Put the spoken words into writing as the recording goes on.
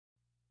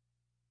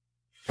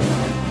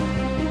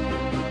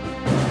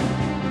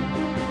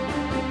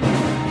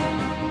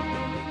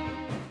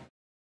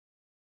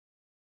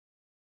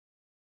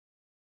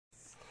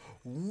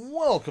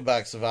Welcome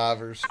back,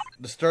 survivors.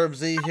 Disturb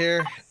Z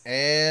here,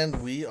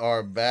 and we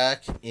are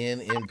back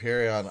in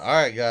Empyrion.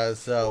 Alright, guys,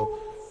 so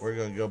we're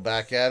going to go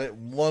back at it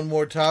one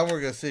more time.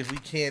 We're going to see if we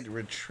can't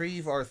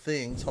retrieve our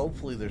things.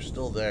 Hopefully, they're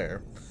still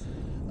there.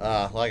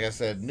 Like I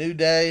said, new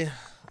day,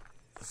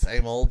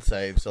 same old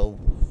save. So,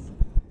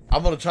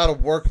 I'm going to try to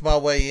work my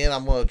way in.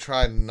 I'm going to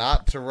try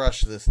not to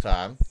rush this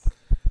time.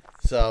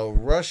 So,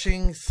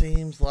 rushing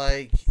seems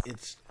like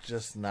it's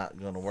just not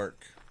going to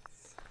work.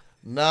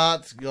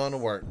 Not going to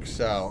work.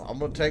 So I'm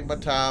going to take my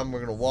time.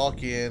 We're going to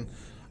walk in.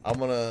 I'm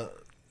going to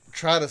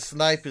try to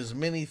snipe as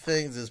many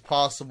things as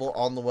possible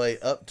on the way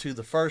up to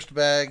the first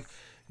bag.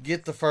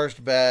 Get the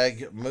first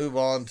bag. Move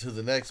on to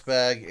the next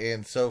bag.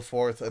 And so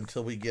forth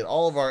until we get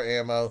all of our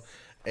ammo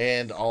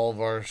and all of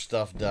our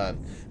stuff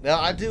done. Now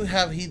I do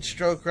have heat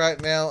stroke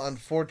right now.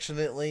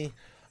 Unfortunately.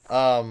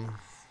 I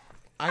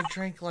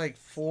drank like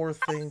 4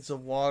 things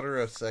of water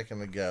a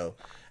second ago.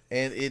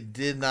 And it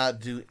did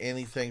not do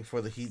anything for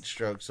the heat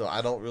stroke. So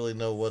I don't really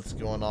know what's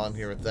going on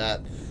here with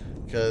that.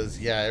 Because,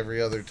 yeah, every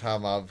other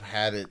time I've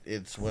had it,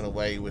 it's went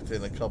away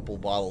within a couple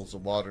bottles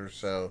of water.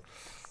 So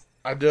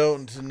I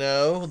don't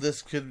know.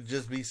 This could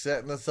just be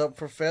setting us up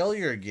for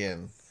failure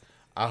again.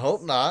 I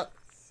hope not.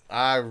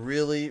 I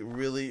really,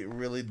 really,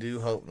 really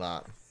do hope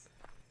not.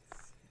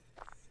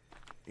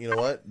 You know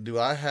what? Do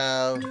I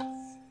have...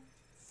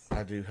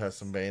 I do have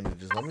some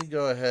bandages. Let me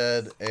go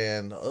ahead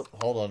and... Oh,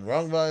 hold on.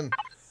 Wrong button.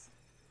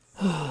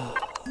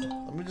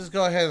 Let me just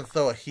go ahead and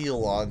throw a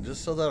heal on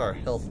just so that our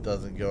health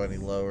doesn't go any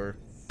lower.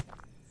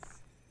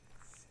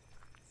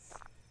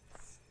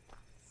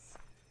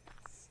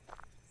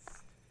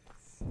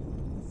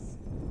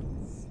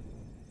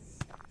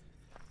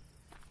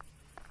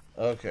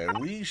 Okay,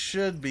 we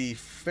should be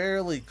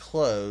fairly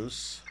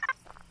close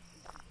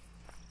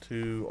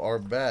to our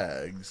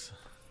bags.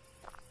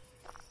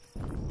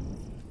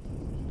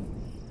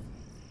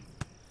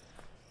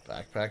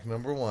 Backpack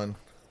number 1.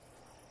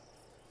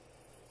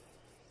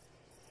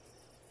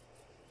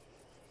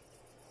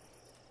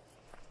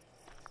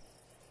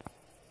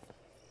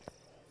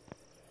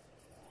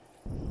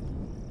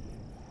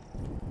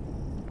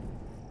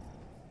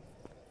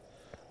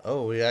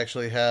 Oh, we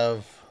actually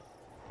have...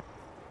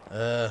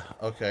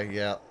 okay,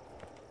 yeah.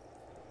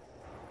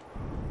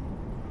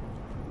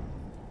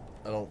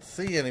 I don't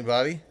see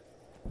anybody.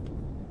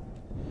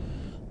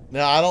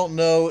 Now, I don't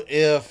know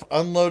if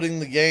unloading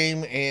the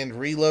game and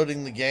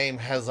reloading the game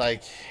has,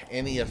 like,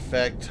 any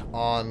effect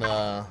on,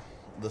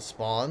 the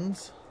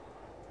spawns.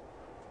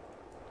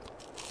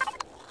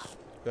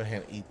 Go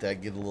ahead and eat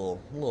that, get a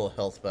little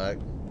health back.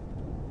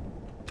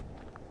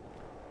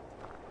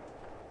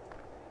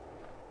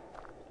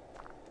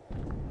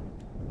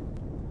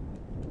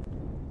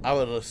 I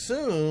would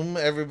assume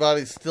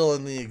everybody's still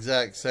in the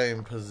exact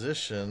same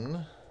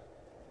position.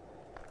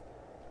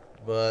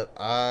 But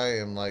I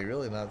am like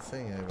really not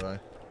seeing anybody.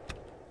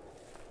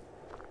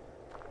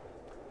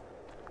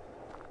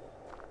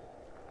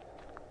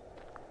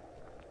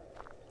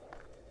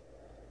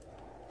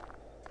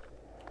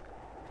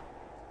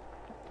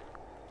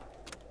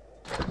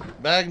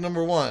 Bag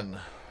number 1.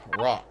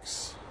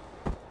 Rocks.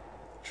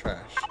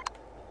 Trash.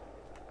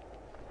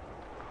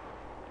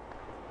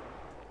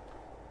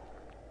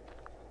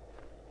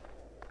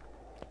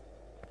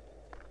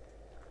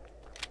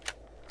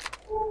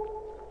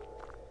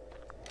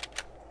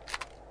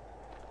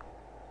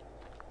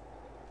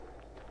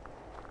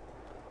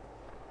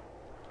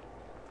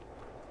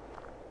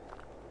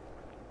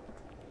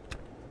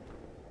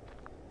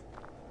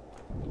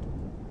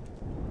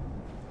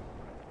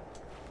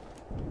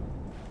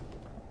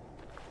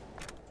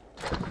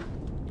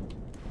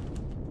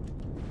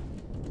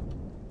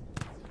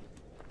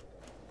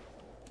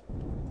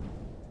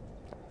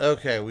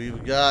 Okay,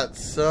 we've got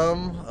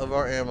some of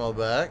our ammo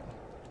back.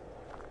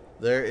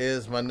 There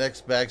is my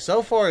next bag.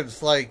 So far,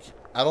 it's like,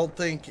 I don't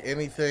think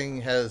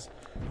anything has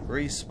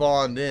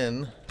respawned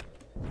in.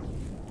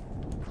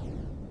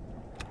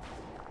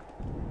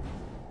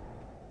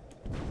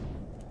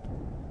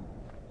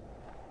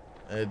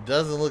 It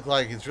doesn't look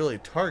like it's really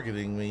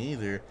targeting me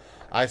either.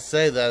 I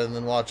say that and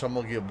then watch, I'm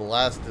going to get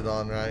blasted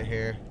on right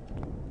here.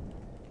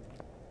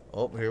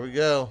 Oh, here we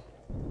go.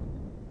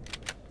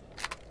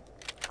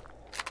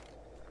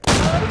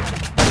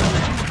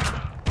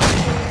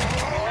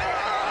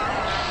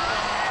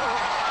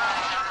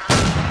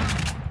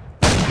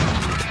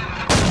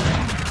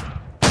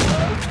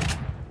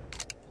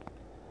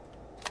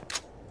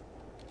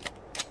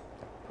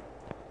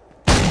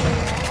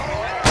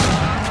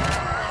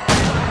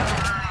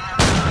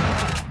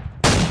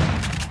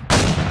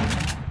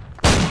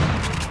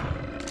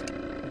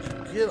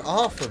 Get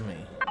off of me.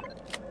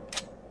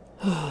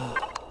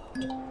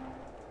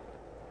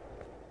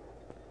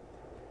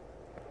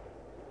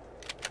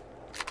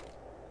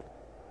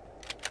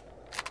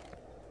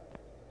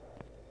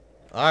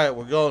 Alright,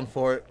 we're going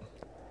for it.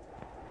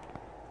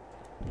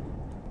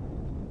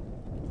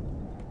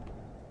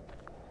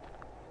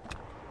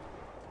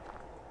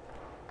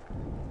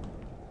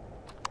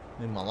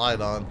 Need my light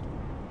on.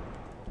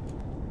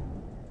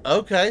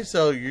 Okay,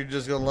 so you're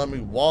just gonna let me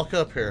walk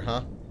up here,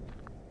 huh?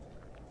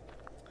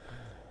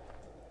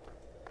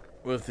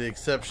 With the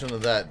exception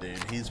of that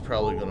dude. He's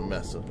probably going to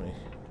mess with me.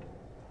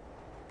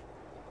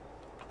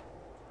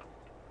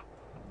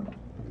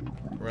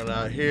 Run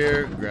out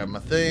here, grab my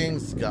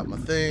things, got my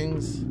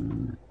things.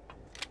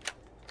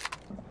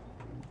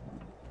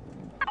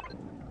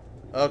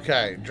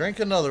 Okay, drink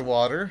another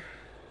water.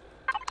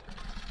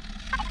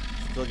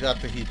 Still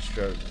got the heat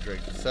stroke.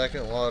 Drink a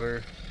second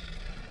water.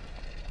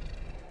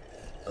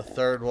 A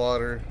third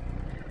water.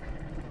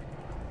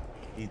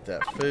 Eat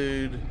that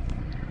food.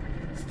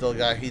 Still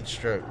got heat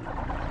stroke.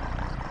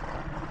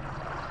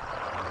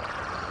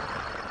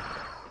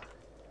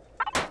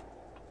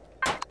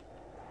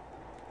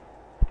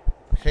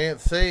 Can't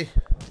see.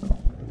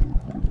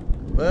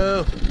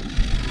 Whoa.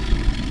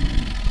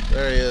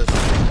 There he is.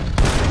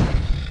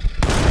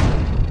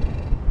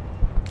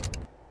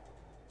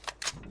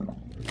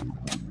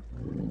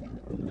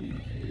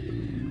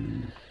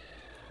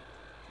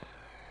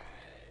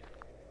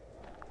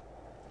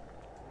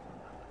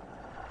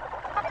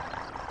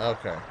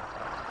 Okay.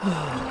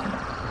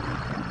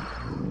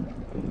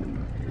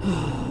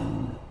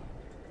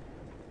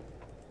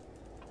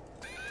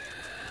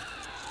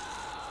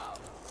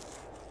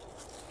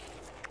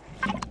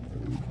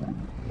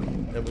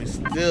 And we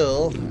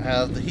still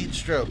have the heat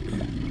stroke.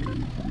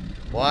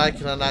 Why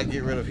can I not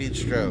get rid of heat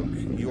stroke?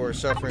 You are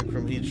suffering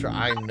from heat stroke.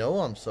 I know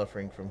I'm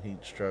suffering from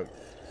heat stroke.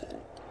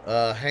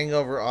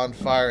 Hangover, on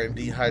fire, and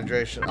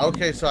dehydration.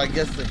 Okay, so I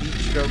guess the heat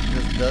stroke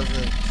just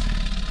doesn't...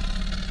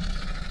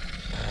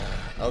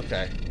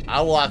 Okay.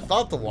 Well, I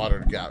thought the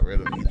water got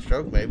rid of heat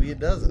stroke. Maybe it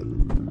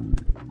doesn't.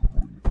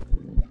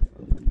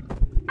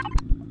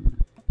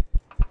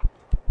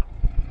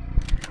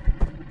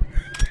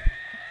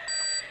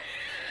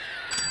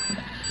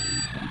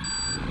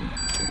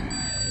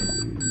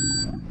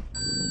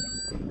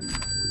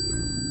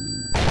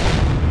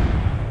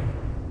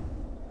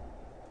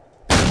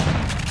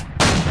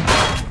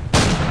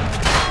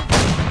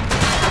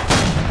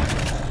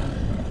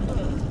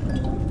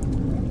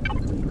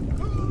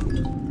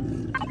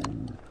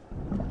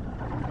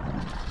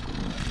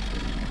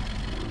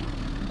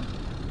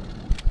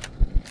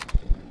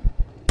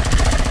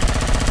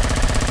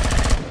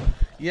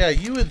 Yeah,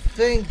 you would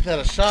think that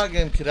a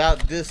shotgun could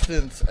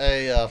outdistance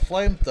a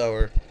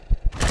flamethrower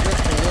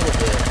just a little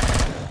bit.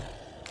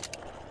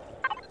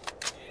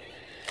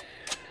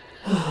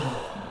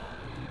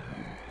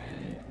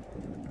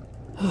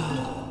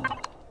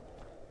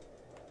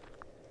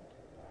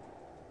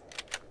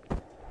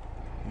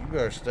 You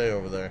better stay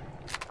over there.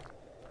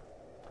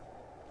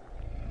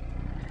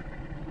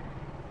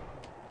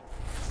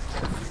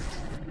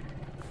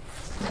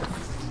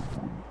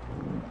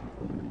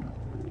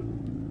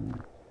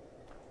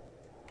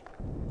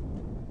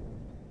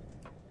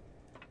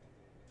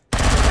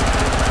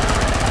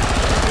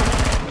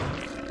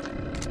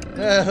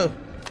 No,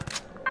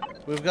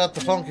 we've got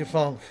the funky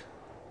funk.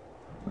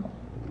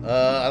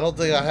 I don't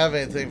think I have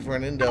anything for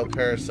an endo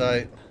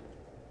parasite.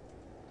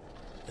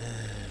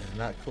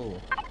 Not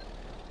cool.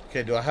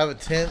 Okay, do I have a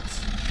tent?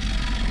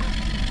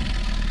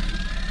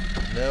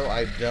 No,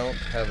 I don't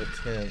have a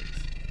tent.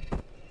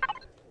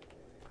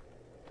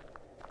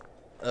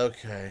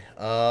 Okay,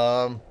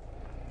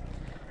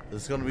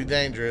 this is gonna be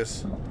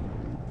dangerous.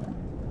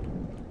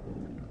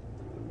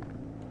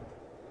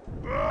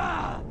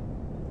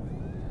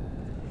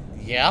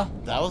 Yeah,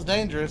 that was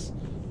dangerous.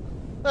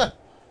 Huh.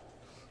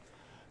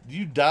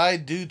 You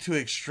died due to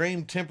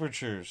extreme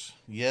temperatures.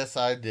 Yes,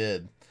 I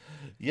did.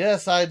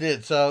 Yes, I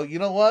did. So, you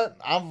know what?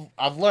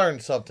 I've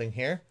learned something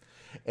here.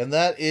 And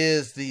that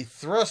is the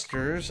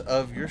thrusters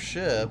of your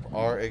ship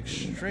are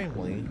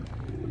extremely,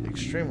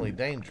 extremely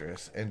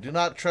dangerous. And do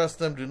not trust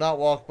them. Do not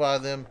walk by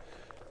them.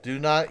 Do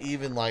not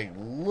even, like,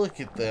 look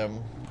at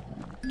them.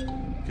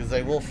 Because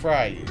they will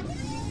fry you.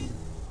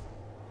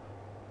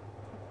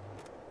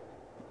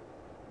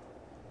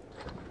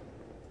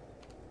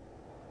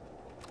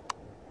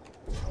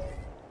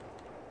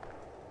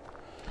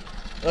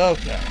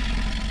 Okay.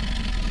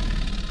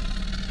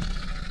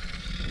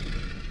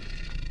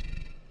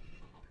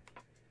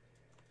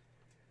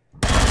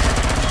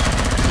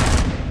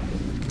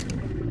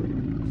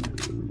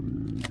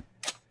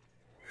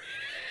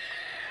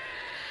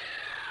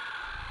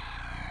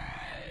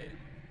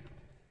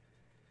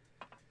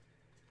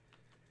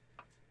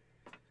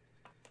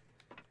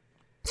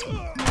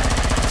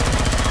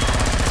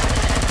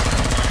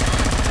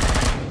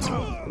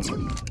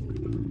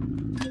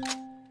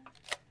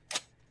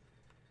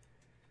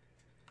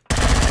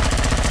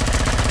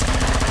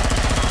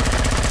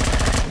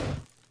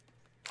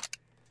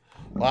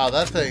 Wow,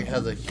 that thing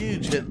has a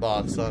huge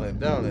hitbox on it,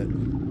 don't it?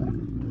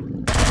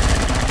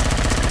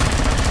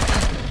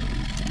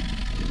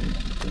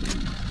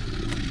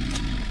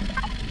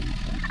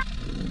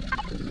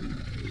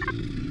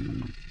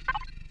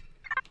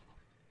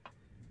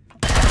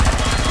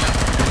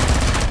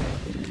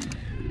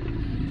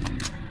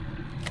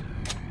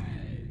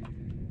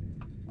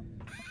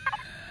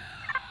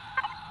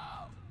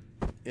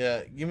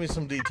 Yeah, give me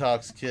some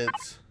detox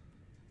kits.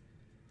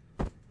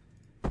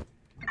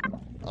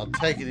 I'll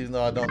take it even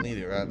though I don't need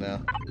it right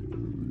now.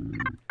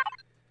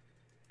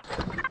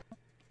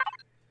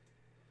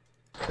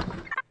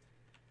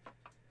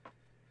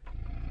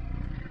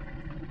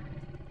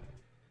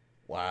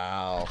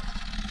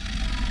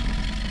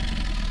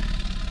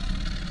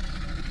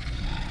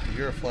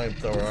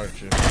 flamethrower,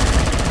 aren't you?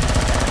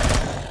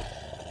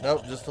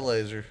 Nope, just a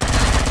laser.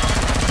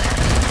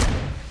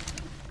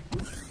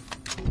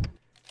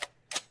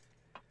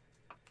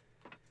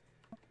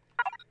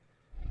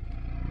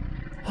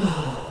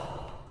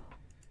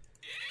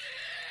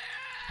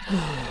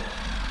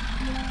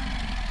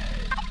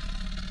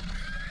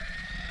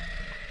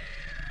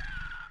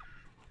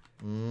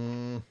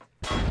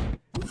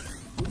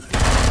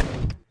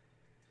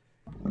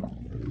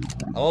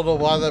 I don't know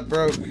why that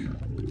broke.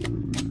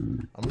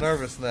 I'm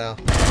nervous now.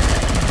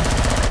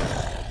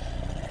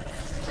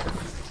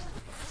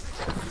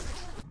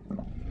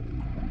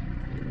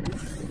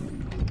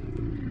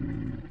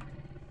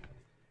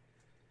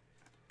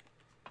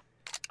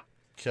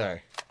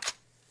 Okay.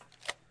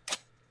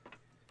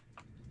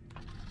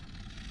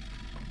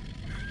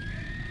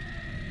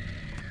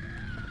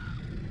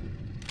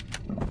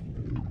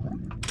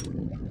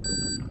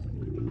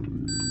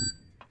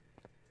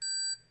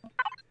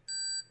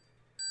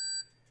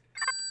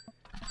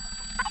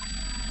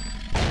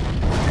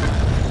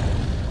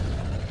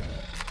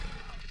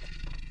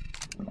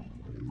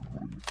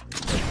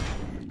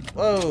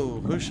 Whoa,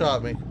 who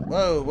shot me?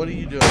 Whoa, what are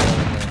you doing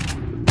down there?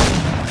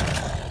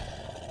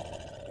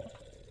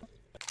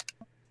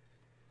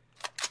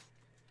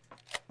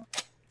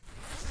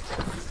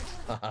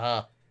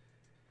 Haha.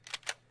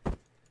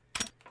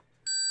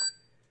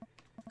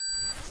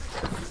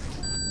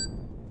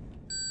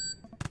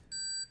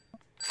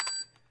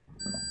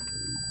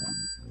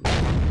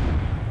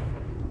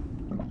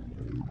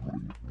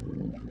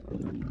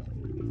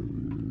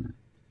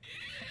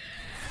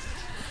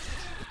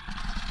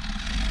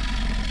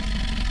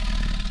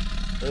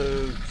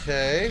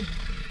 Okay.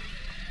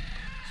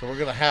 So we're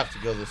gonna have to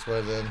go this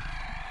way then.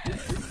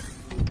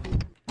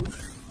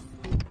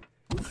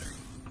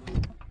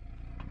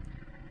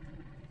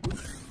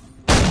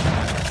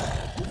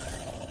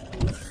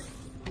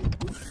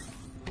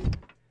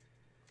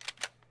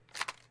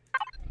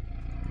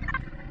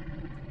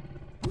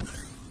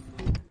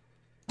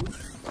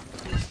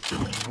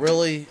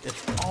 Really?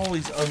 It's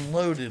always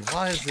unloaded.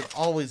 Why is it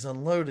always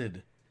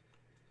unloaded?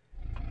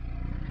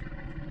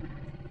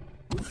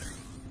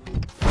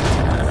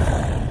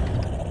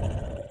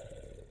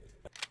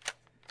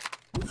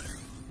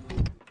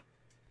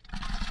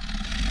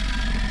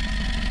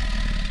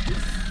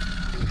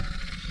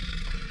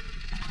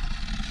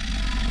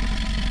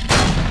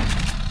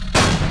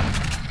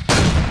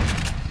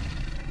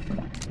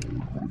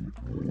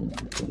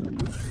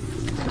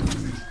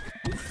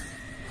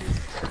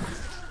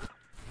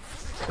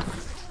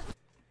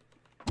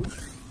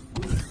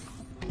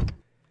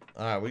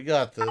 Alright, we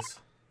got this.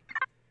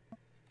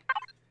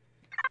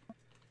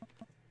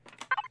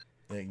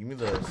 Yeah, give me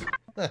those.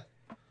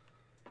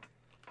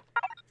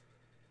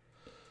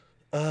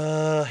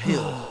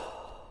 Heal.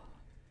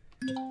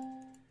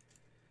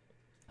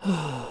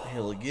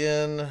 Heal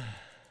again.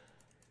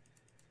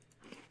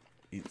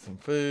 Eat some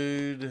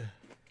food.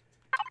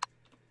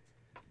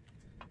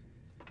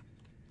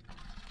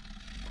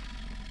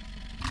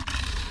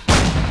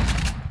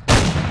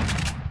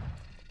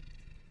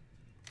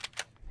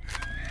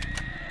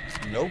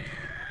 Nope.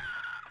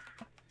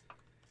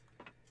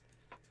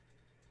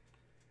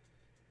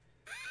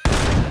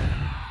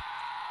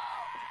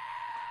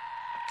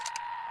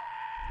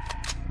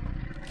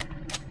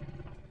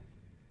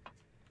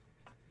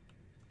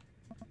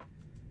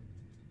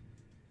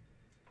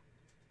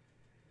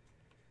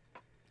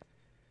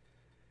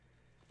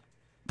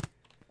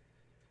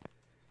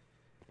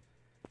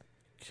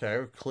 Okay,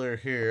 we're clear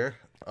here.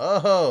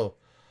 Oh!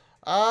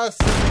 I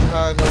see you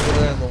hiding over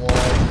there in the wall.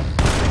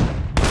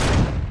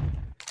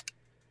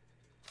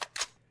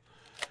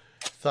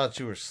 Thought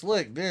you were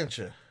slick, didn't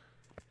you?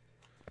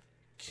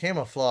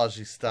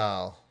 Camouflagey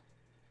style.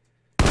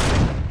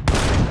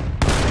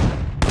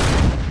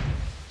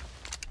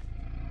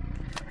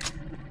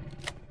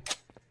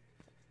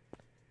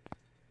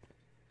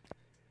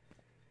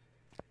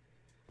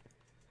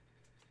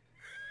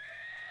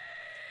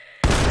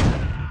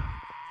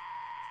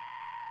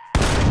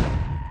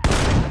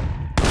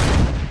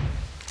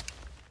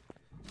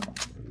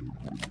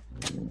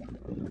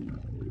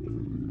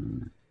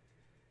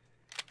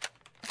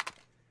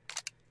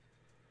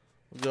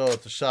 Go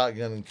with the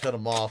shotgun and cut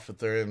them off if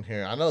they're in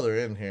here. I know they're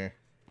in here.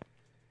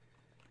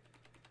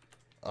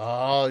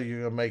 Oh, you're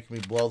gonna make me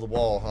blow the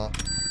wall, huh?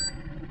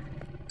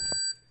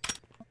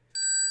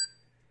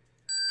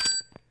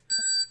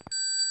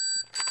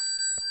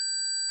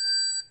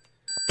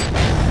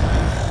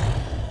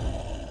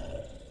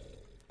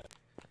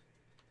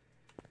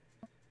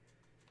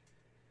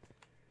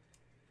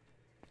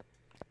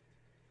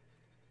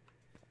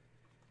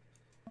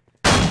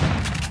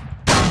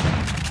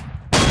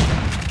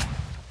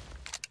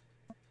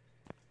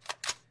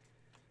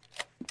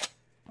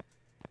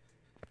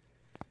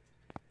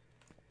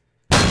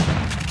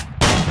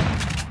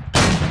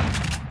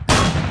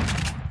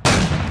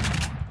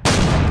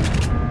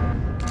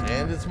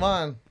 It's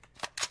mine.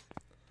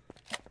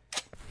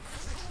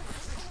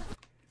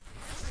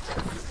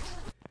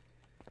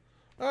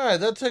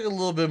 Alright, that took a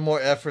little bit more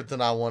effort than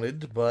I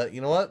wanted, but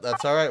you know what?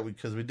 That's alright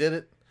because we did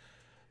it.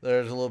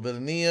 There's a little bit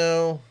of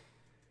Neo.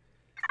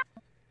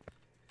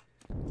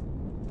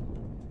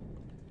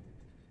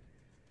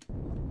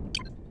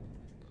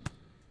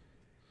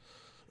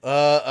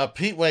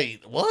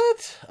 Wait,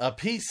 what? A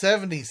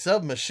P-70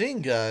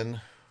 submachine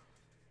gun?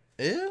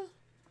 Ew?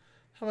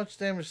 How much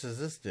damage does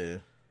this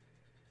do?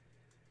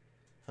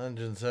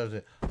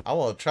 170. I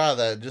want to try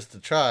that just to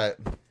try it.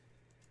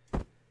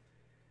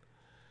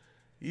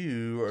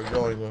 You are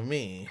going with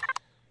me.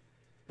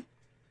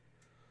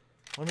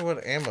 Wonder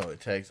what ammo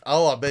it takes.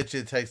 Oh, I bet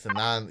you it takes the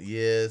 9.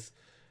 Yes.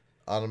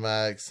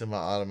 Automatic,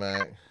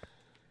 semi-automatic.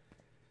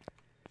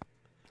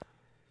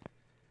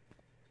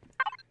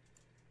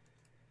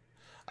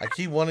 I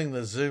keep wanting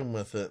to zoom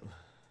with it.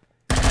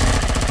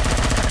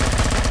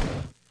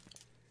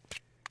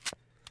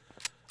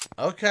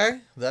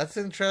 Okay, that's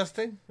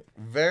interesting.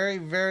 Very,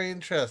 very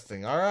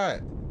interesting. All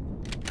right.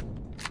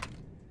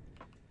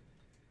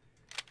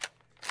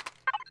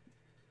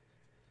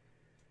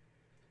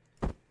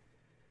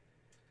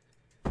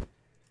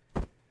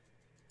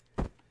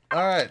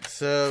 Alright,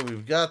 so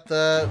we've got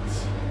that.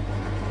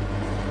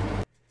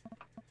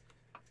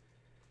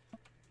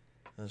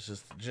 That's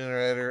just the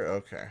generator.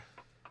 Okay.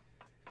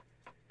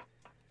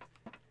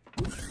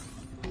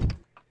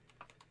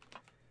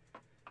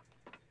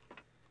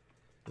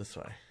 This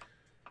way.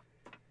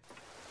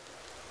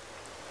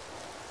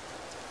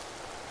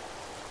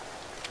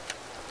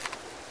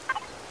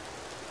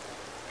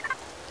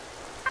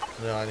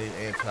 No, I need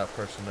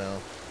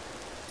anti-personnel.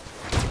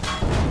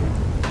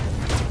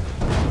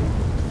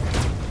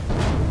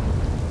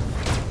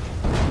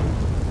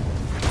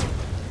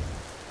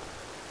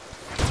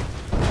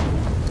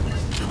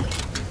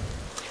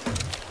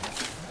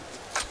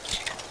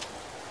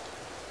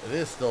 It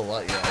is still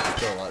light. Yeah,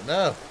 it's still light.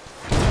 No.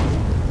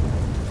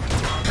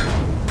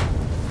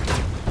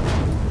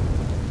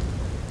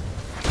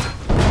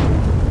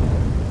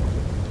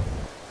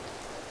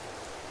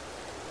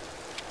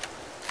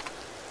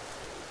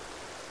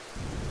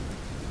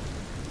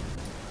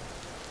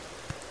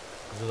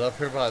 Is it up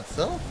here by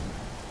itself?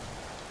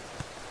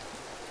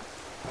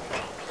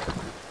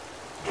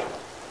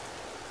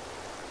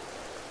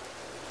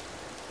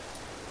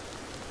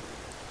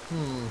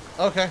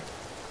 Okay.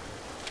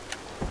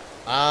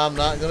 I'm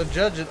not going to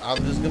judge it.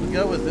 I'm just going to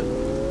go with it.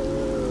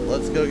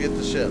 Let's go get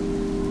the ship.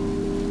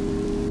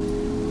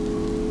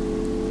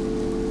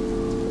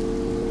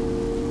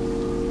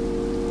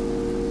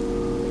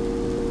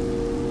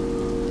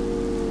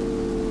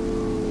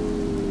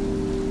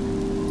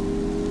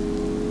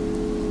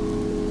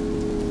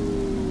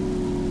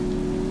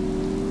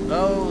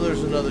 Oh,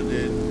 there's another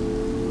dude.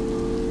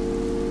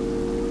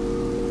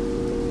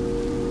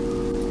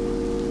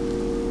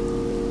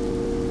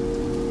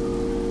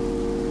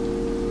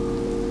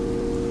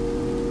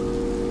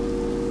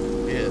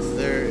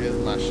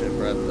 My ship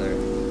right there.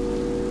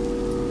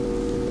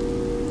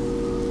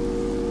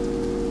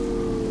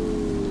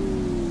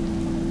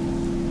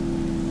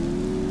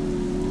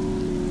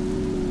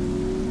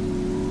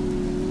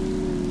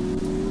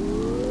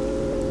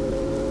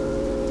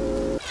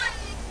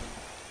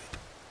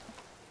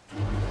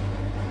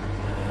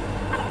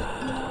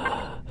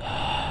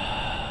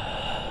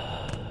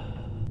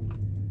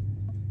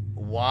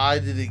 Why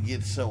did it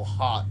get so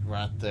hot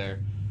right there?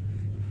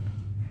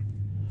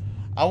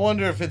 I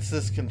wonder if it's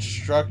this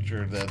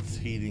constructor that's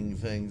heating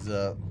things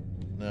up.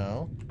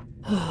 No.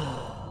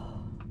 I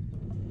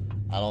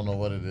don't know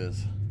what it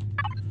is.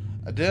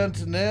 I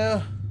don't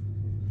know.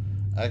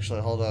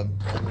 Actually, hold on.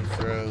 Let me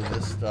throw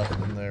this stuff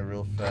in there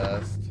real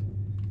fast.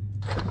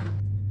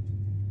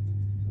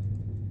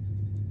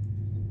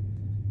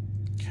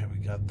 Okay,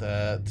 we got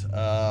that.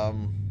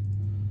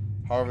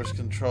 Harvest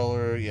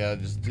controller. Yeah,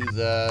 just do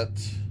that.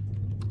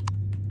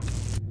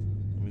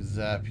 Let me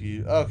zap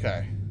you.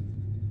 Okay.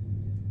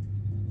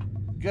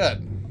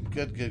 Good.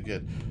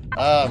 Good.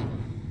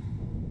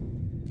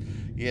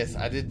 Yes,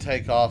 I did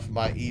take off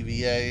my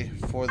EVA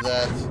for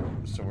that,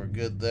 so we're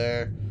good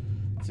there.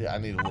 See, I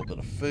need a little bit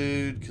of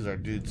food because our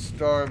dude's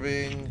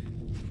starving.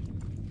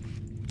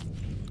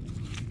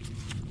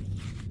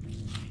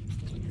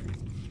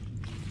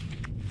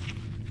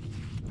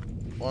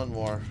 One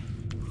more.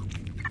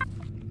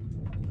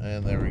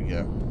 And there we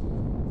go.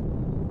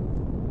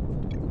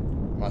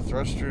 My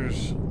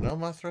thrusters... No,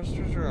 my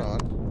thrusters are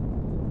on.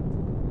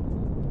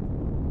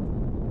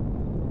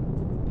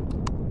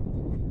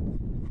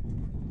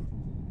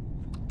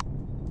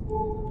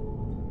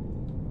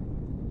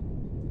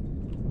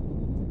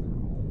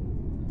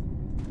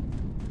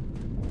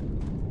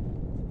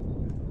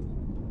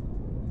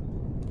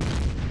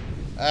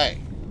 Hey,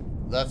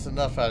 that's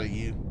enough out of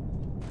you.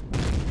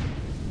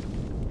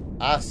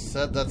 I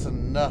said that's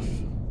enough.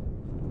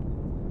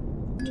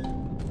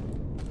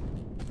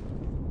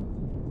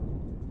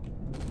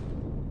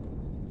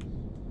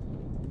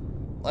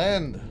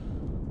 Land.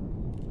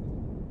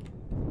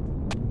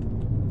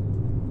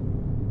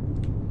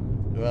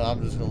 Well,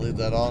 I'm just gonna leave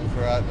that on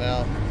for right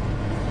now.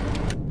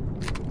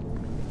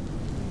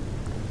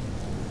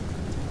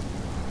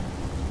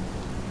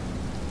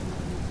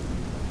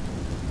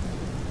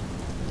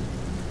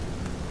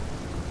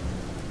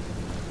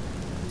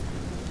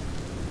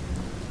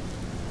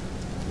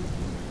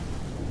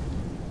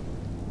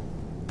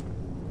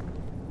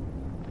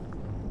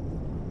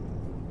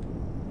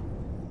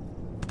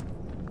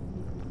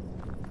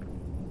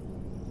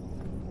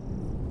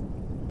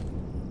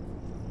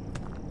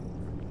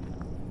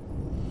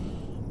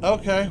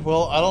 Okay,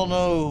 well, I don't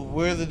know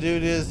where the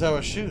dude is that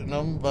was shooting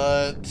him,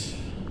 but...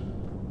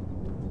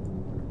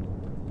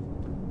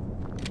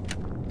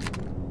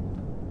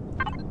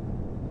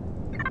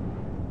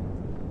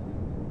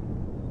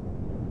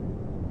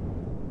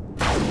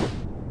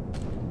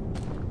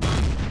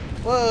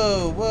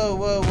 Whoa, whoa,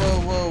 whoa,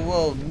 whoa, whoa,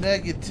 whoa.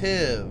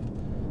 Negative.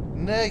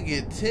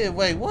 Negative.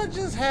 Wait, what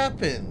just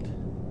happened?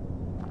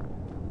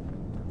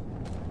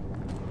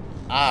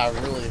 I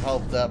really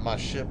hope that my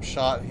ship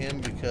shot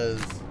him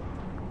because...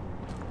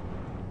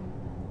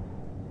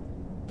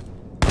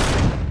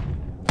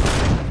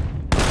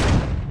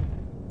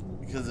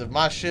 Because if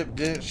my ship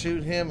didn't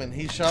shoot him and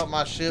he shot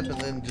my ship and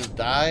then just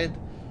died,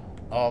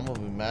 oh, I'm gonna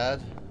be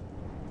mad.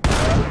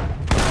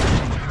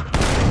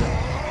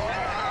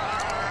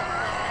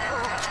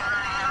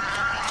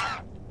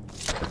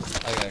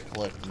 I gotta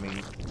collect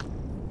meat.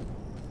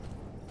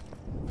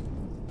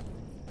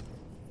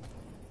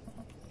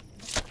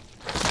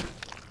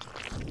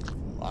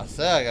 Well, I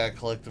say I gotta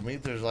collect the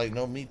meat. There's like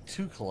no meat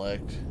to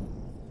collect.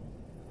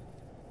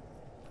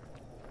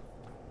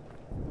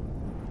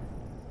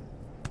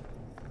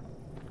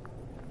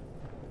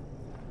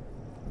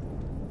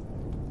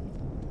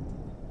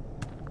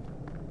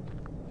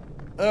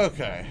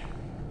 Okay.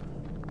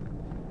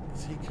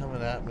 Is he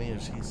coming at me or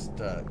is he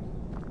stuck?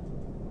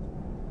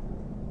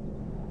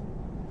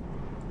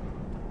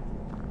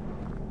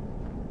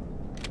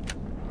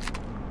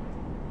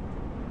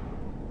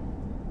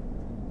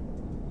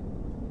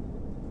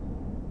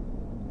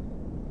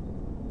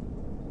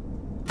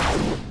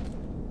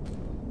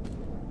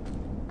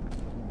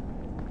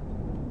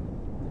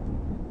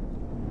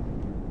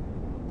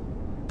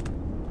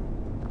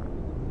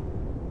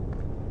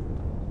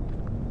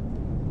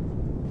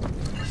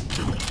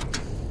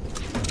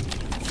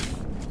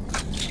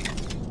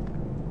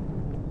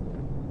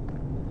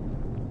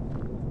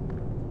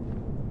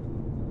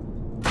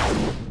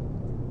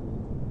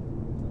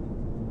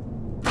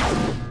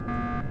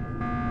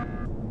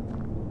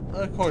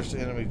 Of course, the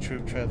enemy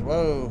troop trans.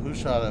 Whoa, who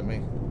shot at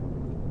me?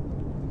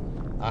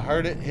 I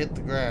heard it hit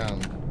the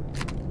ground.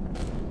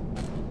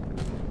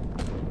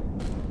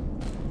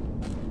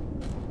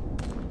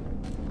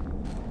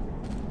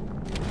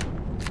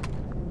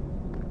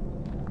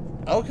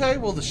 Okay,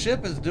 well, the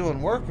ship is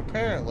doing work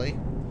apparently.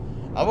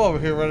 I'm over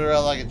here running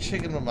around like a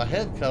chicken with my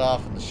head cut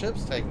off, and the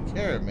ship's taking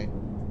care of me.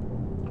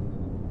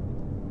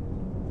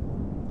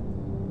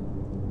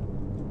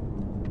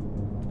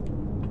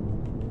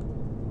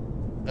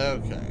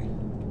 Okay.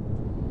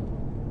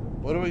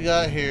 What do we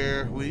got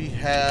here? We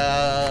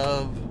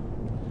have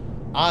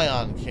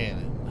ion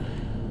cannon.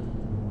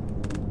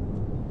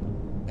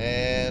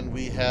 And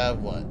we have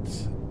what?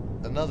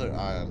 Another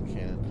ion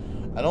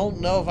cannon. I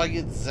don't know if I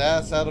get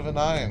Zas out of an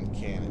ion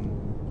cannon.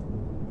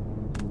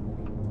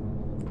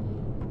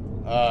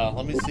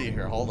 Let me see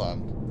here. Hold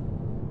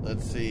on.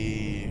 Let's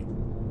see.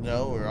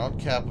 No, we're on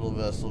capital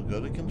vessel. Go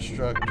to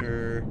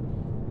constructor.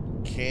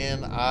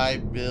 Can I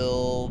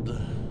build...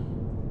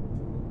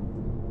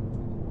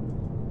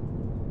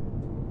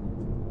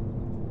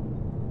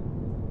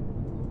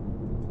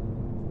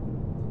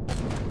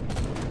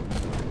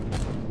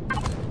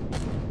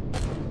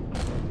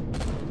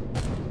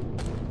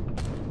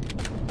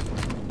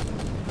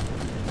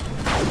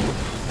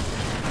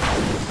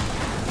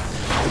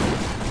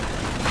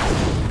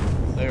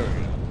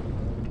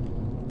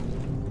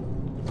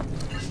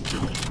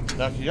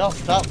 Now, can y'all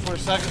stop for a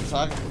second so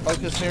I can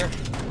focus here?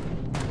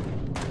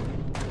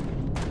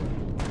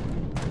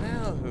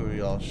 Now, who are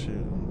y'all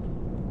shooting?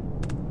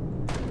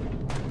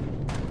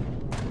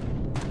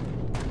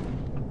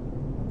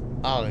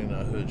 I don't even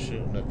know who's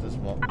shooting at this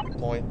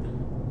point.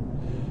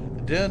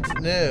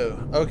 Didn't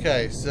know.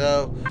 Okay,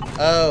 so...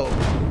 Oh,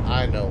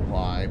 I know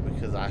why.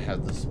 Because I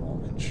have the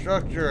small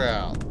constructor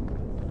out.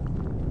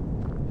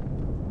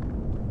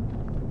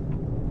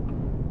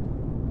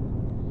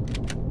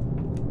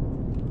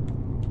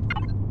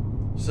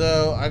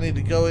 So, I need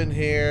to go in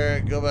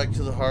here, go back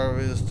to the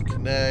harvest,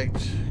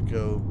 connect,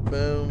 go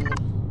boom.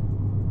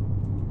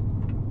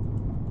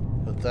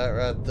 Put that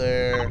right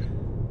there.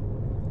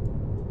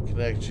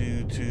 Connect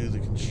you to the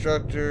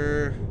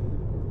constructor.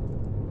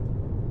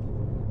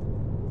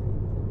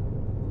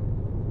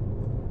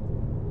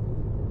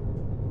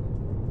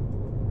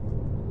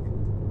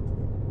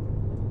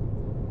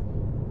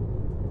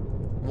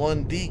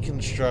 One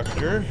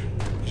deconstructor,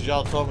 because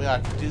y'all told me I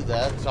could do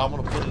that, so I'm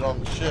going to put it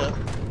on the ship.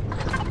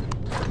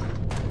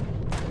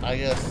 I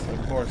guess,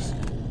 of course.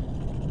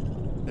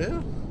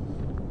 Ew.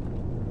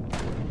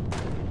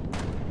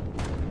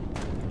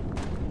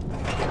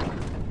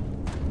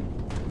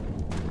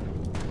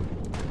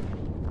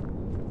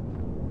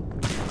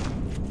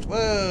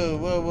 Whoa,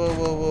 whoa, whoa,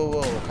 whoa, whoa,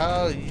 whoa.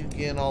 How are you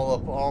getting all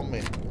up on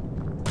me?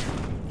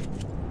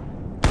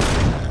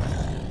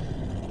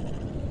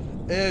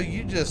 Ew,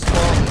 you just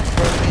spawned in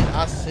front of me.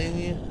 I seen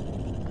you.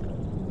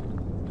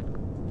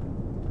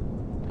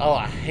 Oh,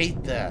 I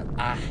hate that.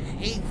 I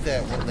hate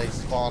that when they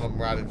spawn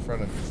them right in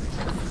front of me.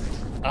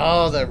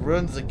 Oh, that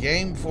ruins the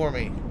game for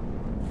me.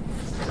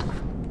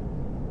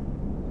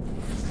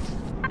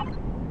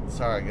 So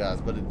sorry guys,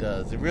 but it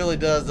does. It really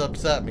does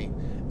upset me.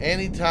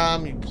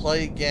 Anytime you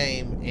play a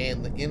game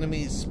and the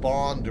enemies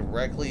spawn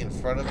directly in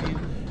front of you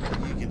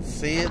and you can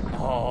see it,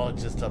 oh, it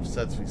just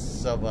upsets me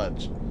so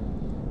much.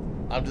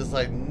 I'm just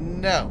like,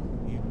 no,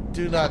 you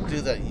do not do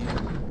that. You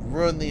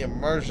ruin the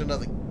immersion of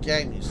the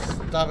game. You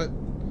stop it.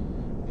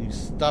 You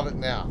stop it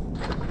now.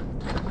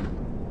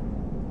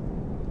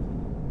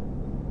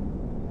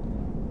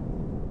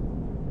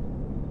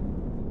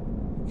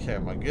 Okay,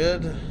 am I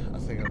good? I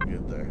think I'm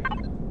good there.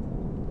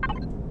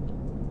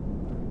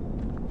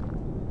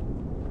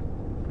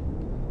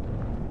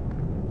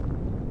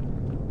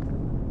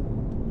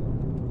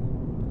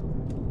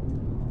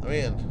 I'm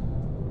in.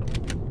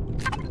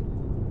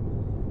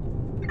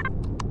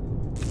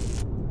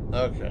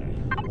 Okay.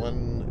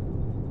 One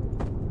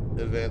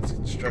advanced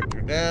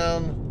constructor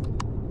down.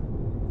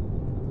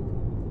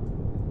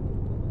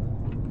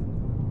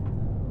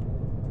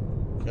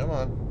 Come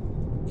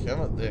on.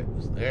 Come on.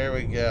 There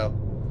we go.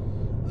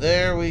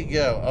 There we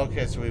go.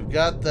 Okay, so we've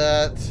got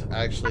that.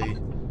 Actually,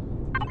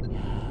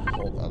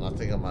 hold on. I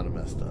think I might have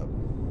messed up.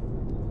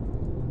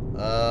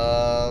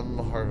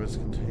 Harvest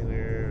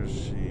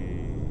containers.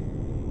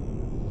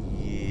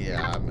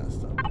 Yeah, I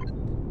messed up.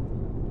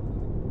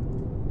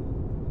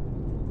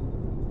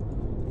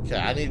 Okay,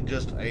 I need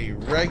just a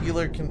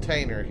regular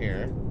container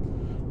here.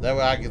 That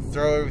way I can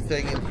throw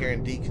everything in here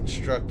and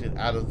deconstruct it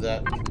out of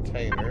that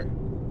container.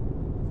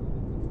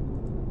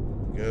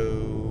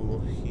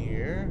 Go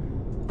here.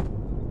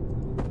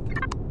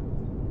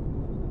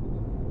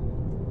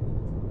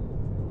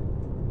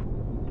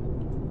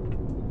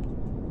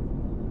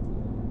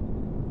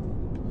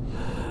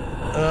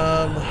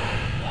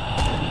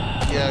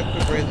 Yeah,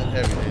 quit breathing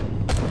heavy, dude.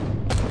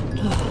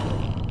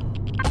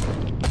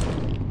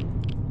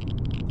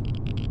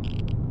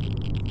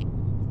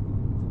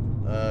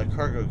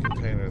 Cargo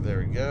container, there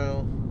we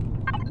go.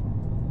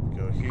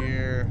 Go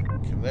here,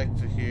 connect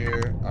to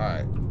here.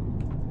 Alright.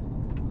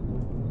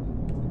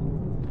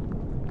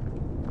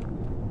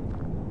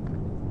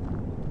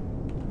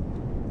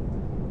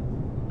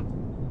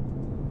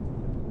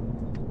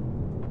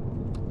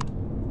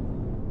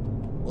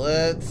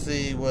 Let's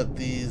see what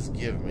these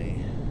give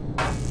me.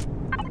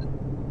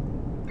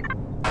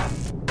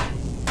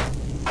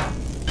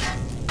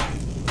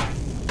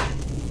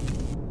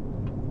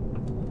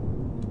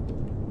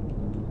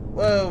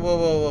 Whoa, whoa,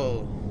 whoa,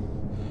 whoa.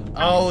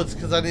 Oh, it's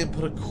because I didn't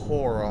put a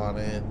core on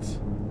it.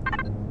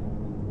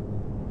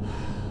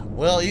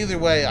 Well, either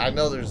way, I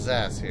know there's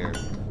Zas here.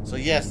 So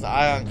yes, the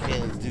ion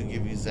cannons do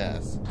give you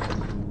Zas.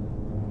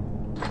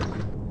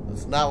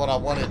 That's not what I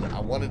wanted.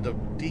 I wanted to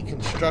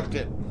deconstruct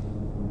it.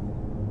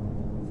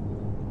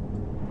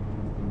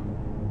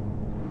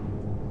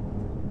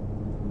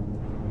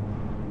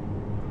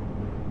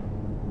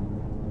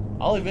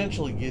 I'll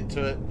eventually get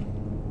to it.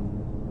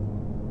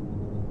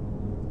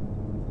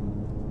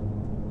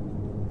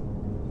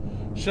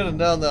 Should have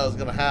known that was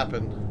going to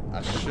happen.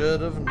 I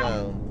should have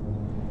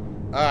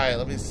known. Alright,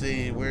 let me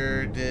see.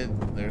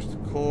 There's the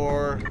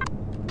core.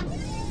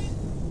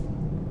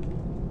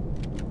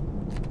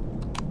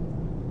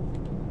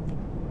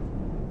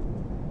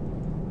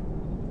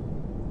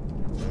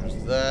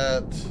 There's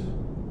that.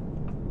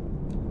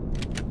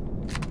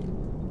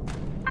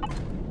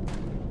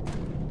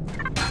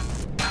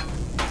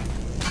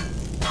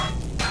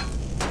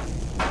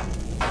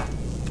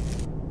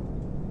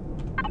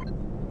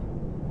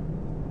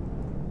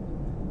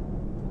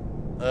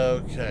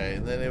 Okay,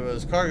 and then it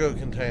was cargo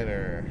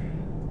container.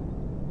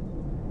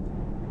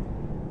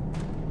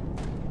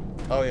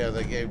 Oh yeah,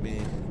 they gave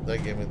me the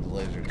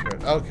laser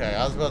turret. Okay,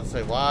 I was about to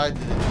say, why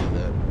did it do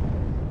that?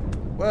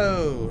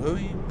 Whoa, who are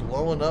you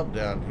blowing up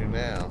down here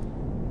now?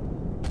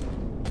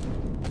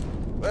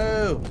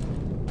 Whoa!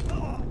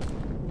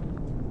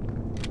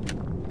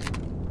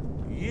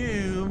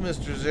 You,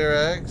 Mr.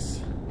 Xerax.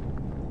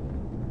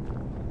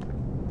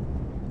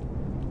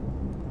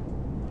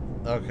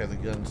 Okay, the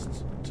guns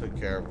took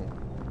care of them.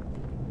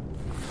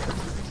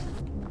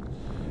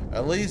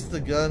 At least the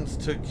guns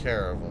took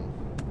care of them.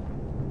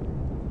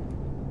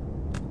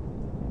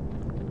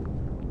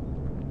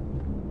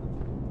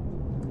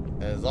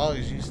 And as long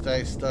as you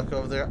stay stuck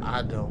over there,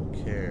 I don't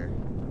care.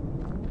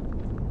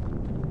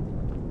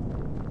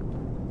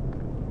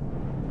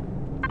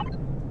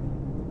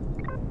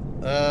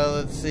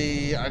 Let's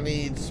see. I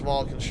need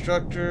small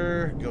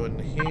constructor. Go in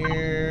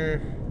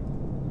here.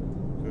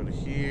 Go to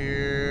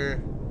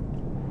here.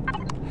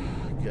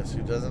 Guess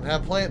who doesn't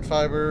have plant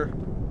fiber?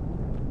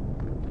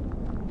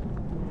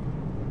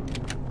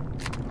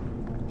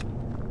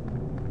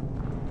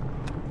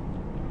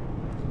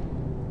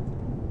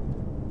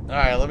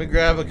 Alright, let me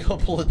grab a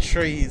couple of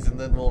trees and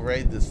then we'll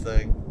raid this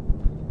thing.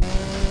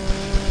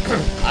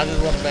 I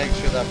just want to make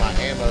sure that my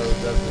ammo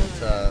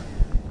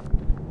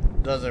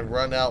doesn't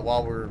run out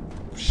while we're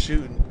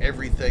shooting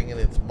everything in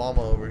its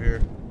mama over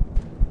here.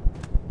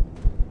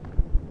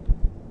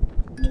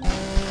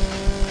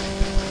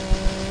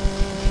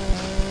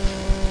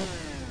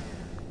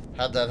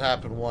 Had that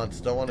happen once.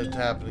 Don't want it to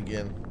happen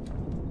again.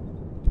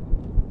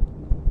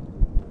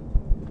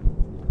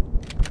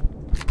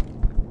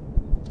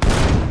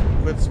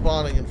 Quit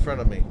spawning in front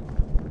of me.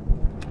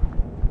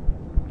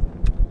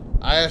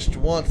 I asked you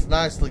once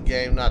nicely,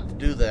 game, not to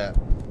do that.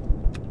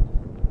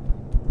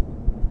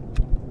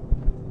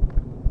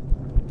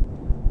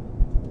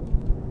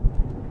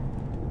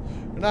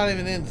 We're not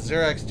even in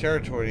Xerax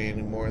territory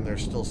anymore, and they're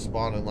still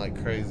spawning like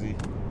crazy.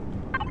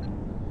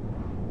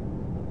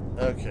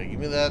 Okay, give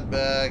me that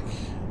back.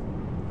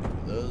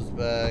 Give me those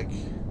back.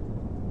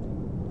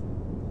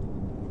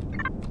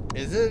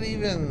 Is it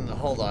even...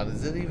 Hold on.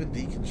 Is it even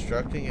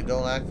deconstructing? It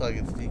don't act like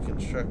it's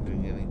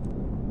deconstructing any.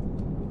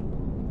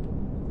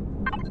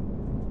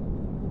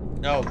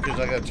 Oh, because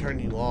I gotta turn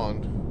you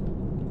on.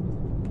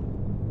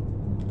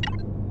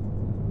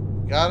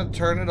 Gotta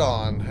turn it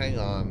on. Hang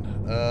on.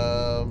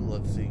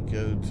 Let's see.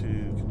 Go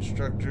to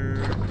constructor.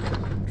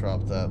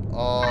 Drop that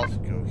off.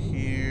 Go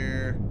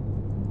here.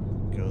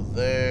 Go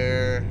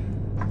there.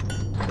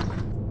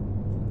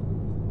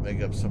 Make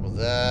up some of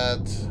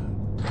that.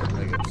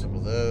 Make up some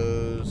of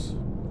those.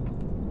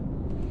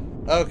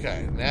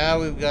 Okay, now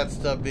we've got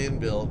stuff being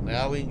built.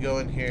 Now we can go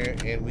in here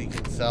and we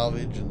can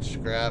salvage and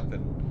scrap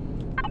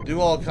and do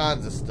all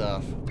kinds of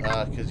stuff.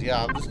 Cause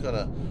yeah, I'm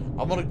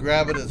gonna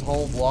grab it as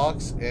whole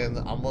blocks and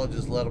I'm gonna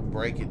just let them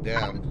break it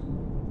down.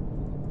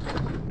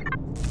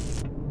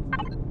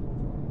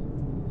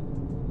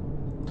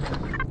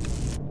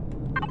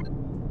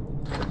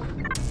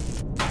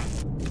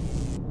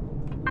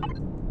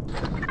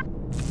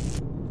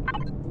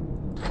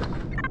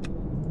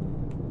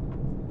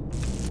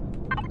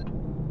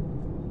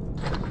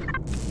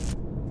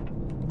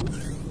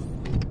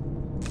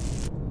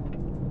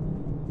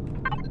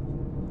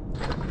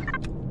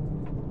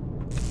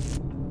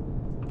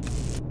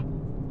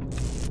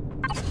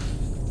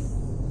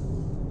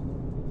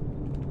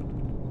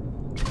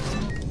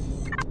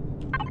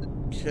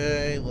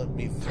 Okay, let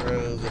me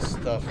throw this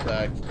stuff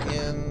back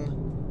in.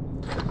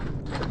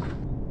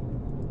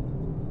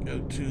 Go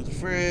to the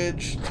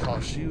fridge,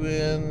 toss you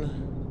in.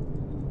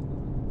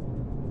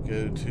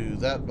 Go to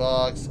that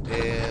box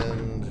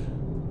and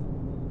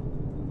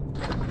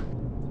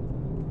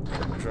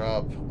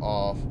drop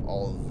off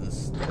all of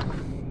this stuff.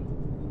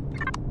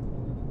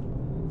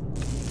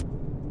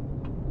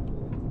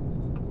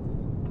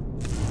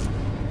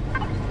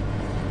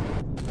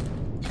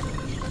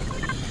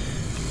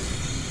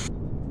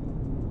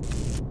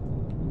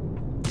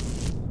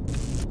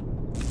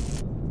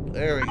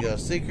 There we go,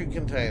 secret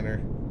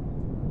container.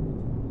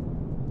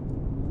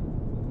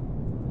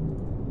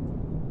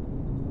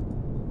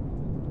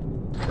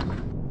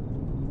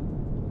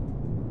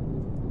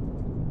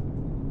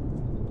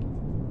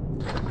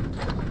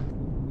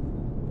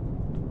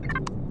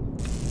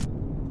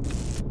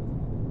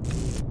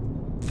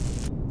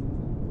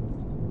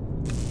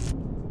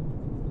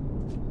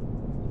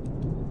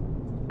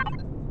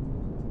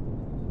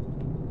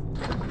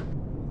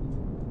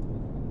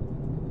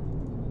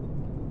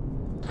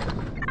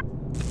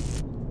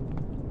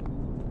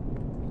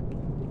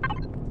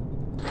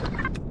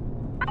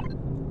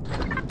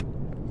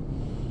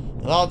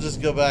 I'll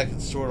just go back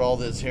and sort all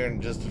this here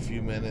in just a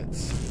few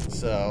minutes.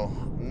 So,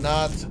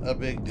 not a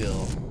big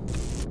deal.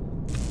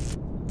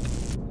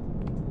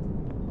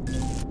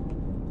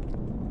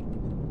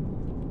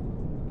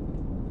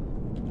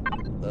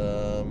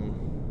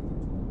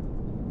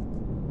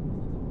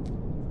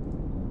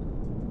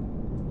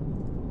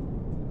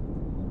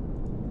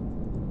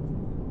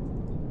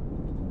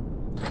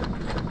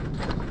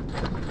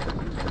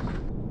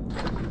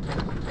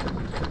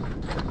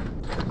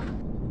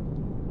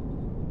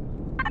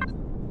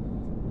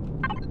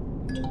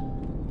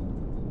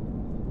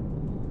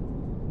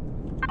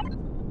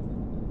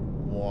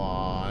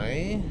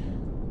 Why?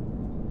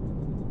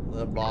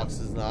 The box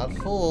is not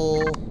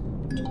full.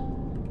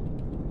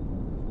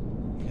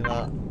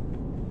 Cannot.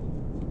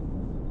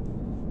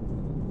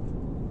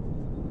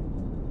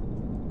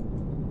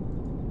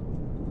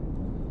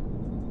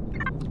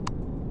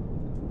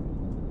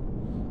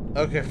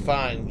 Okay,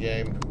 fine,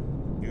 game.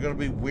 You're gonna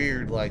be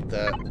weird like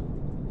that.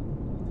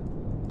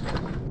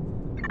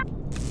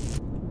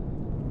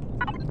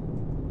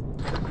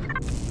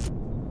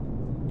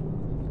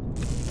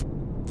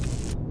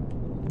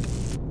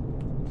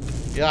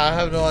 Yeah, I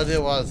have no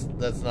idea why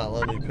that's not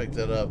letting me pick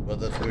that up, but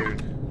that's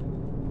weird.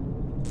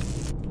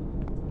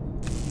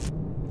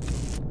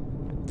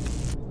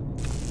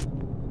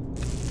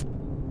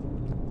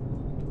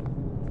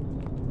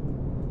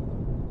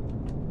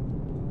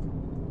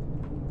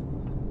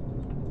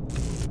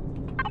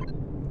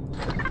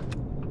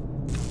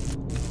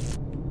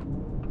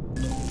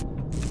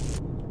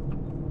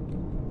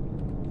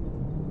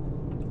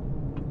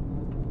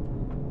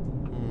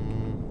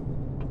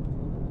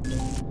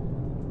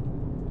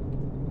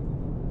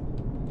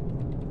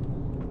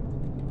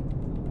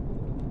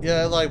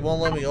 Yeah, it like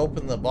won't let me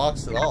open the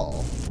box at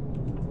all.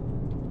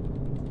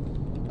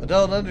 I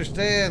don't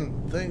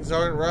understand. Things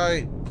aren't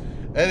right.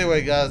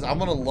 Anyway, guys, I'm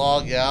gonna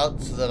log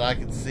out so that I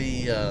can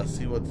see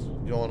what's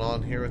going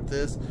on here with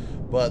this.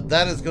 But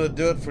that is gonna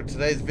do it for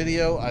today's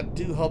video. I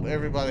do hope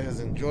everybody has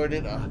enjoyed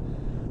it.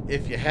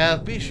 If you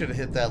have, be sure to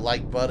hit that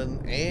like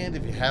button, and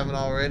if you haven't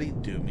already,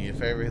 do me a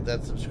favor, hit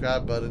that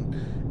subscribe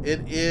button.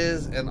 It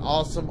is an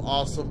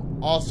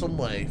awesome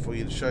way for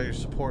you to show your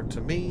support to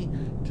me,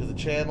 to the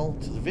channel,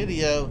 to the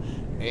video,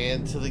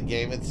 and to the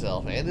game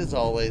itself. And as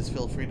always,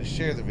 feel free to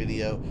share the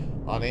video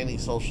on any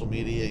social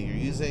media you're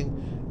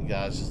using. You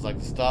guys, just like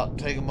to stop,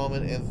 take a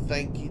moment, and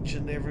thank each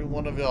and every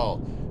one of y'all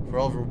for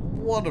all your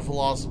wonderful,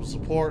 awesome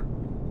support,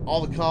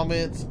 all the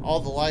comments, all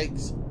the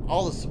likes,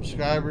 all the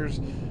subscribers,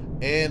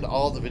 and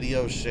all the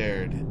videos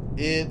shared.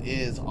 It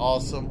is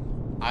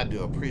awesome. I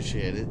do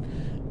appreciate it.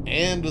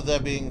 And with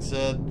that being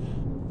said,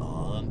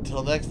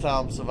 until next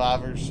time,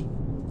 survivors,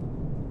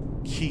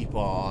 keep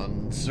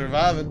on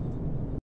surviving.